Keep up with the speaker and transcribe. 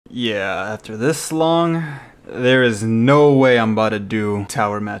Yeah, after this long, there is no way I'm about to do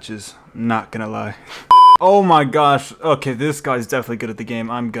tower matches. Not gonna lie. Oh my gosh. Okay, this guy's definitely good at the game.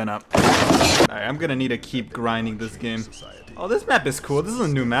 Alright, I'm gonna need to keep grinding this game. Oh, this map is cool. This is a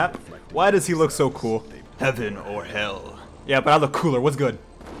new map. Why does he look so cool? Heaven or hell. Yeah, but I look cooler. What's good?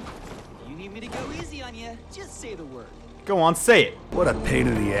 You need me to go easy on you? Just say the word. Go on, say it. What a pain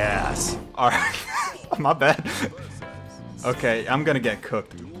in the ass. Alright. My bad. Okay, I'm gonna get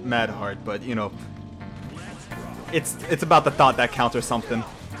cooked mad hard, but you know, it's about the thought that counts or something.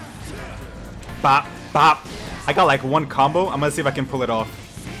 Bop, bop. I got like one combo. I'm gonna see if I can pull it off.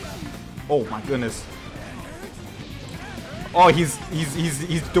 Oh my goodness. Oh, he's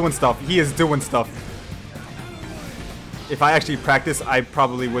doing stuff. He is doing stuff. If I actually practice, I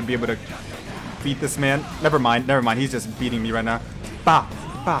probably would be able to beat this man. Never mind. He's just beating me right now. Bop,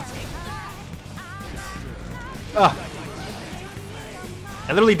 bop.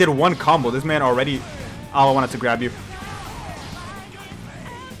 I literally did one combo. This man already... Oh, I wanted to grab you.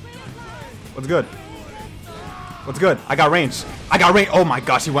 What's good? What's good? I got range. Oh my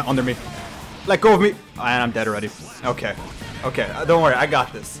gosh, he went under me. Let go of me. And I'm dead already. Okay. Okay, don't worry. I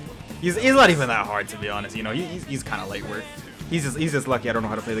got this. He's not even that hard, to be honest. You know, he's kind of light work. He's just lucky I don't know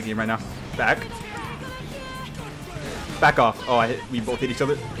how to play the game right now. Back. Back off. Oh, we both hit each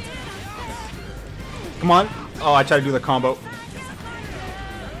other. Come on. Oh, I tried to do the combo.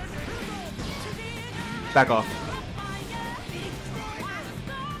 Back off.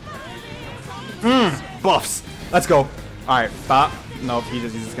 Buffs. Let's go. Alright, bop. Nope,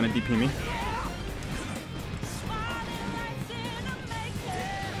 he's just gonna DP me.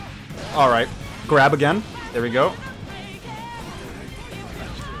 Alright. Grab again. There we go.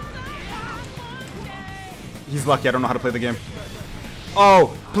 He's lucky I don't know how to play the game.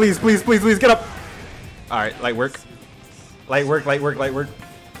 Oh, please, please, please, please, get up. Alright, light work. Light work, light work, light work.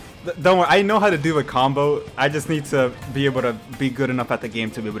 Don't worry, I know how to do a combo. I just need to be able to be good enough at the game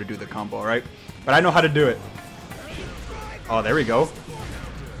to be able to do the combo, alright? But I know how to do it. Oh, there we go.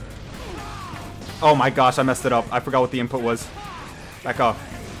 Oh my gosh, I messed it up. I forgot what the input was. Back off.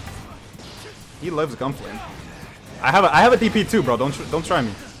 He loves gunflame. I have a DP too, bro. Don't try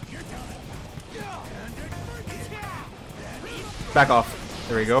me. Back off.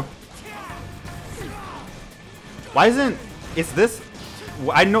 There we go. Why isn't... It's this...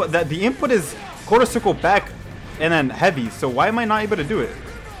 I know that the input is quarter circle back and then heavy, so why am I not able to do it?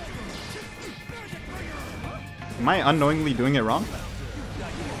 Am I unknowingly doing it wrong?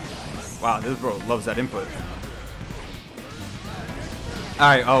 Wow, this bro loves that input.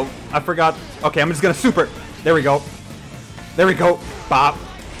 Alright, oh, I forgot. Okay, I'm just gonna super. There we go. There we go. Bop,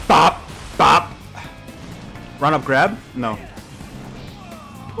 bop, bop. Run up grab? No.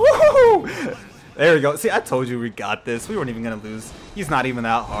 Woohoo! There we go. See, I told you we got this. We weren't even gonna lose. He's not even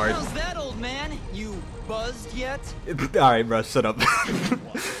that hard. How's that, old man? You buzzed yet? Alright, bro, shut up.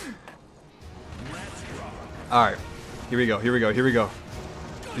 Alright. Here we go, here we go, here we go.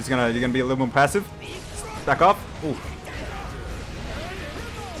 You're gonna be a little more passive. Back off. Ooh.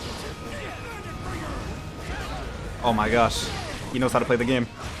 Oh my gosh. He knows how to play the game.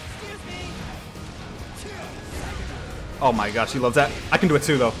 Oh my gosh, he loves that. I can do it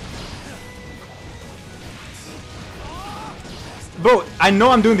too though. Bro, I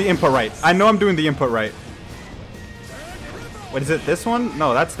know I'm doing the input right. I know I'm doing the input right. What is it? This one?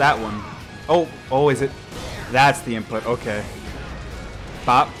 No, that's that one. Oh, is it? That's the input. Okay.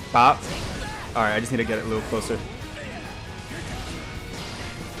 Bop, bop. Alright, I just need to get it a little closer.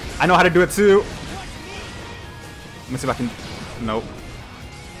 I know how to do it too. Let me see if I can... Nope.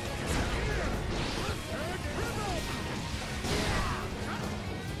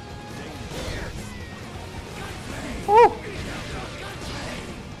 Woo!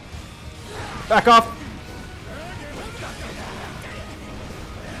 Back off.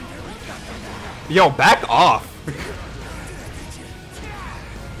 Yo, back off.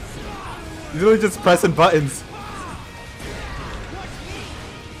 He's literally just pressing buttons.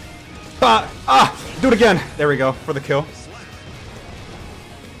 Do it again. There we go, for the kill.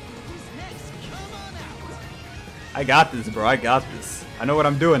 I got this, bro. I got this. I know what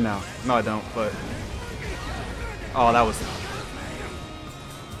I'm doing now. No, I don't, but... Oh, that was...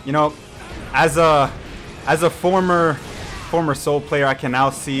 You know, as a former Soul player, I can now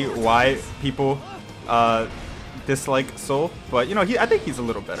see why people dislike Soul. But you know, I think he's a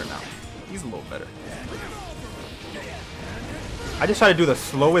little better now. He's a little better. I just try to do the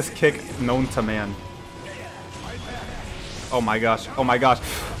slowest kick known to man. Oh my gosh! Oh my gosh!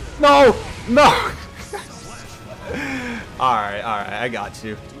 No! No! All right, I got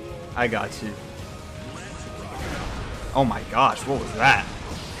you. I got you. Oh my gosh, what was that?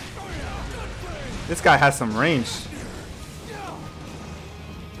 This guy has some range.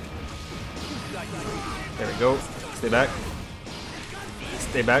 There we go. Stay back.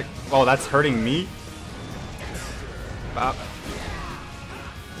 Stay back. Oh, that's hurting me. Bop.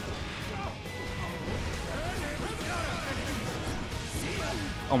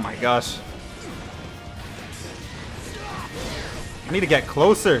 Oh my gosh. I need to get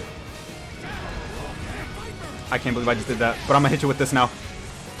closer. I can't believe I just did that. But I'm gonna hit you with this now.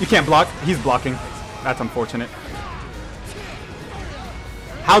 You can't block. He's blocking. That's unfortunate.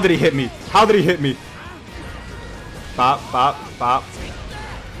 How did he hit me? How did he hit me? Bop, bop, bop.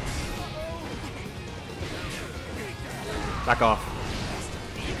 Back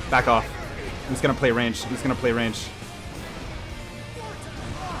off. Back off. I'm just gonna play range. I'm just gonna play range.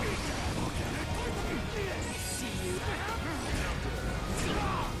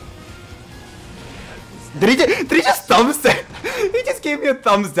 Did he just thumbs down? He just gave me a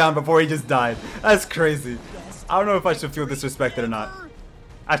thumbs down before he just died. That's crazy. I don't know if I should feel disrespected or not.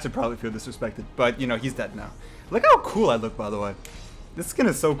 I should probably feel disrespected, but you know, he's dead now. Look how cool I look, by the way. This skin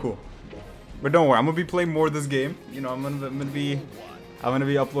is so cool. But don't worry, I'm gonna be playing more of this game. You know, I'm gonna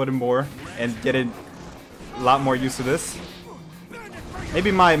be uploading more and getting a lot more used to this.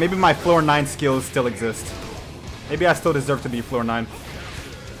 Maybe my floor 9 skills still exist. Maybe I still deserve to be floor 9.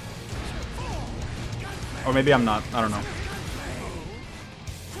 Or maybe I'm not. I don't know.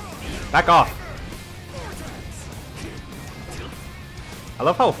 Back off. I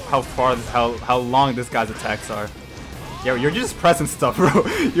love how long this guy's attacks are. Yo, you're just pressing stuff, bro.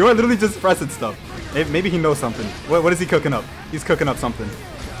 You are literally just pressing stuff. Maybe he knows something. What is he cooking up? He's cooking up something.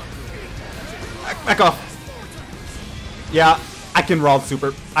 Back off. Yeah, I can raw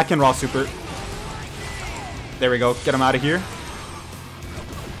super. I can raw super. There we go. Get him out of here.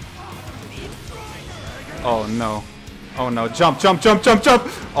 Oh no. Oh no. Jump, jump, jump, jump, jump.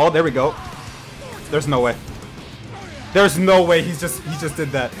 Oh, there we go. There's no way. There's no way he just did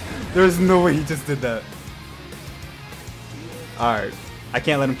that. There's no way he just did that. Alright. I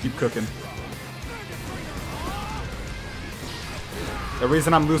can't let him keep cooking. The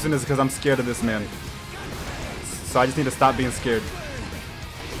reason I'm losing is because I'm scared of this man. So I just need to stop being scared.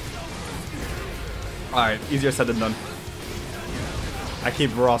 Alright, easier said than done. I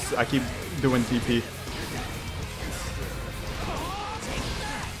keep doing DP.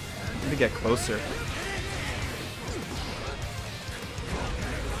 I need to get closer.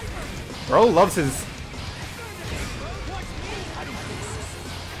 Bro loves his...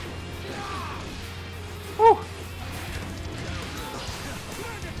 Whew.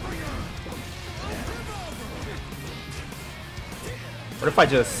 What if I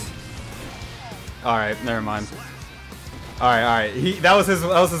just... Alright, never mind. Alright. That was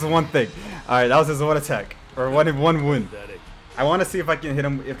his one thing. Alright, that was his one attack. Or one win. I want to see if I can hit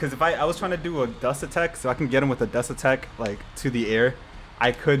him, because if I was trying to do a dust attack, so I can get him with a dust attack, like, to the air,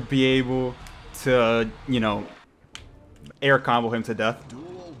 I could be able to, you know, air combo him to death.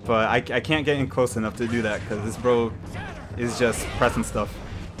 But I can't get in close enough to do that, because this bro is just pressing stuff.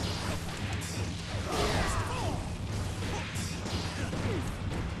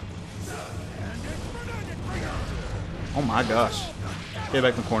 Oh my gosh. Get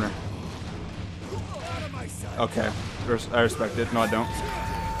back in the corner. Okay. I respect it. No, I don't.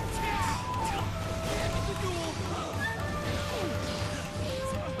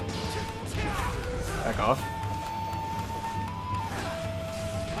 Back off.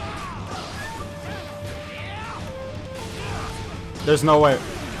 There's no way.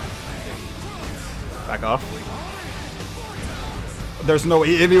 Back off. There's no way.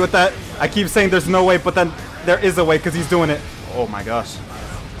 He hit me with that. I keep saying there's no way, but then there is a way because he's doing it. Oh my gosh.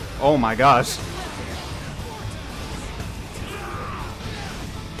 Oh my gosh.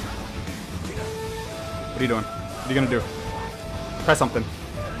 What are you doing? What are you gonna do? Press something.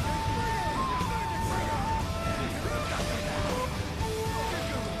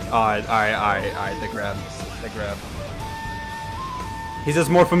 Alright. They grab. He's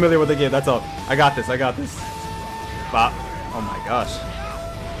just more familiar with the game, that's all. I got this. Bop. Oh my gosh.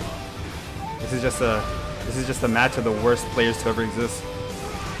 This is just a match of the worst players to ever exist.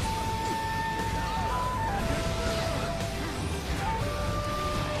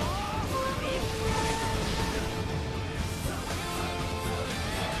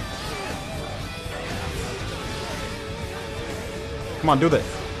 Come on, do this.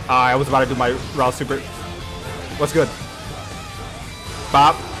 I was about to do my raw super. What's good?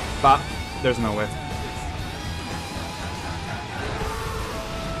 Bop. There's no way.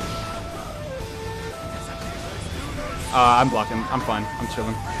 I'm blocking. I'm fine. I'm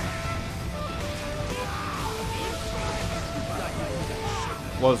chilling.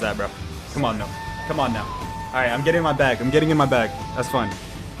 What was that, bro? Come on, no. Come on now. Alright, I'm getting in my bag. I'm getting in my bag. That's fine.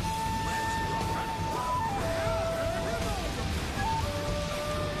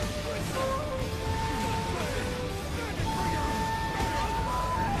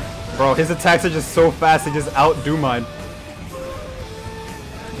 Bro, his attacks are just so fast, they just outdo mine.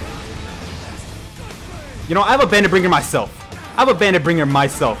 You know, I have a bandit bringer myself. I have a bandit bringer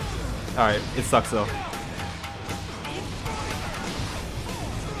myself. Alright, it sucks though.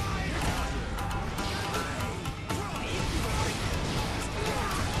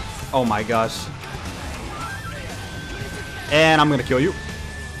 Oh my gosh. And I'm gonna kill you.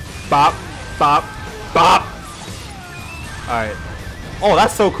 Bop, bop, bop. Alright. Oh,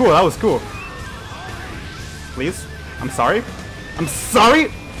 that's so cool. That was cool. Please? I'm sorry? I'm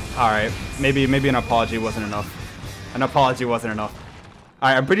sorry? Alright. Maybe an apology wasn't enough. An apology wasn't enough.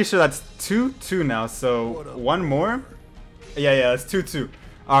 Alright, I'm pretty sure that's 2-2 now, so one more? Yeah, it's 2-2.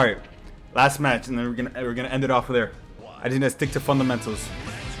 Alright. Last match, and then we're gonna end it off there. I just need to stick to fundamentals.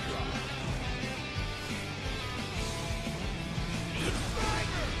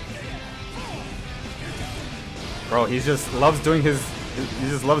 Bro, he just loves doing his... He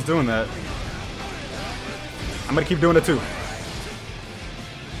just loves doing that. I'm gonna keep doing it too.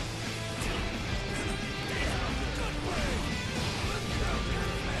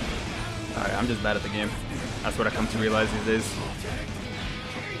 Alright, I'm just bad at the game. That's what I come to realize these days.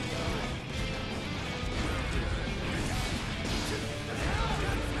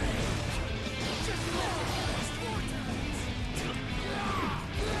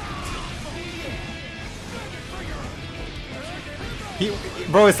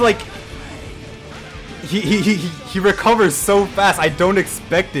 Bro, it's like he recovers so fast. I don't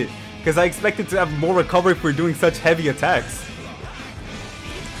expect it, because I expected to have more recovery if we're doing such heavy attacks.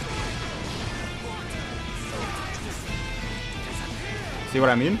 See what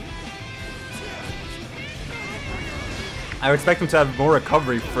I mean? I would expect him to have more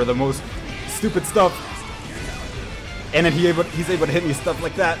recovery for the most stupid stuff, and then he's able to hit me stuff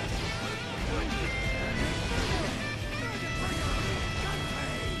like that.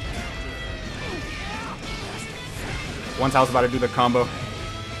 Once I was about to do the combo.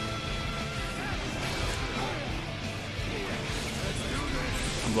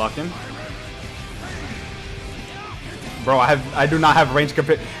 I'm blocking. Bro, I do not have range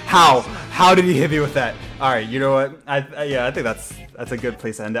compared. How did he hit me with that? All right, you know what? Yeah, I think that's a good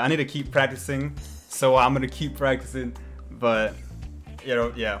place to end it. I need to keep practicing, so I'm gonna keep practicing. But you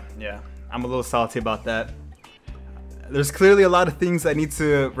know, yeah, I'm a little salty about that. There's clearly a lot of things I need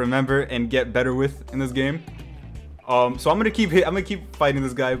to remember and get better with in this game. So I'm gonna keep fighting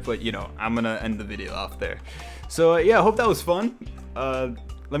this guy, but you know, I'm gonna end the video off there. So yeah, I hope that was fun.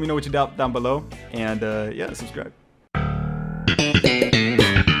 Let me know what you doubt down below, and yeah, subscribe.